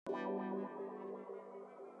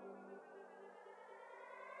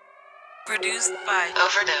Produced by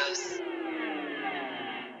Overdose.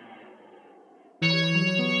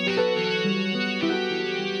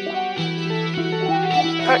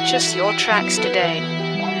 Purchase your tracks today.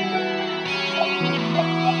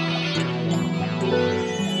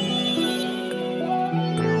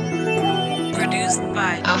 Produced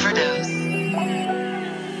by Overdose.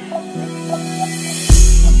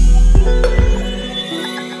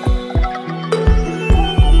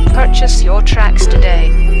 Purchase your tracks today.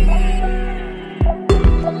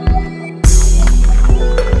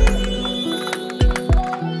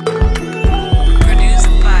 Produced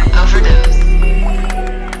by Overdose.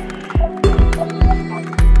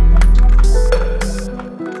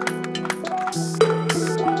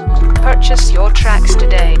 Purchase your tracks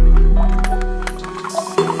today.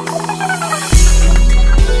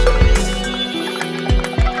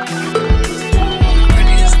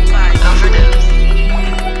 Produced by Overdose.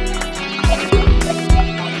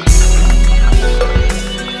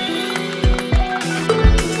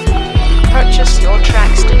 Purchase your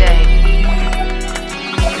tracks today.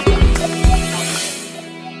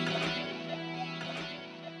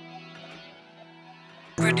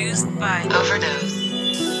 Produced by Overdose.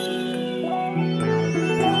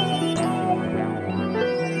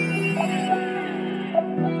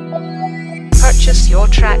 Purchase your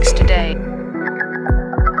tracks today.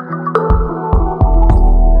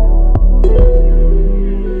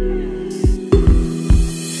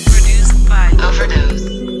 Produced by Overdose.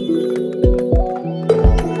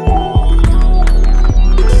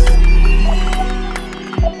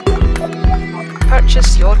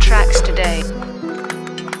 Purchase your tracks today.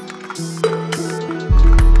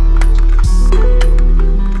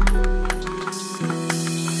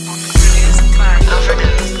 Produced by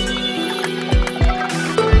Overdose.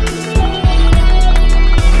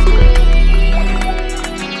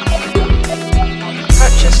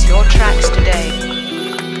 Purchase your tracks today.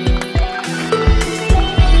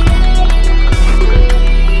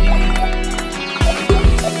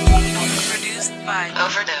 Produced by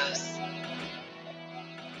Overdose.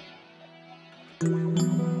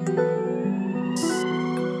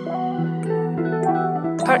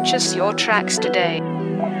 Purchase your tracks today.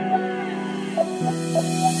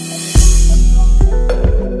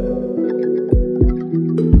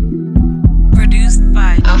 Produced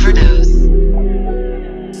by Overdose.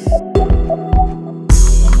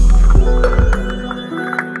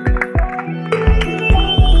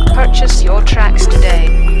 Purchase your tracks today.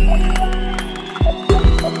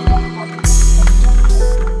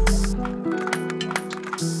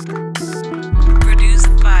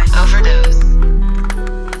 Produced by Overdose.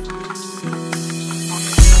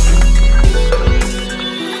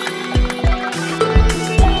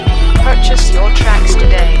 Purchase your tracks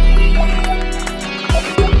today.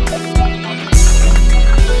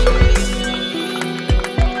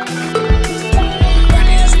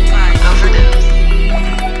 Produced by Overdose.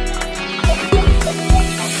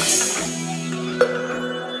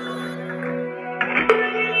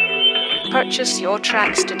 Purchase your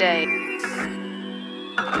tracks today.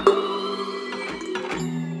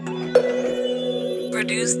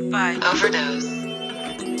 Produced by Overdose.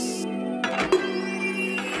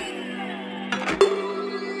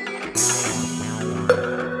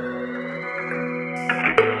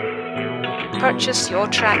 Purchase your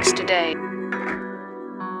tracks today.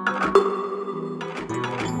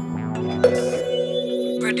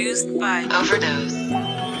 Produced by Overdose.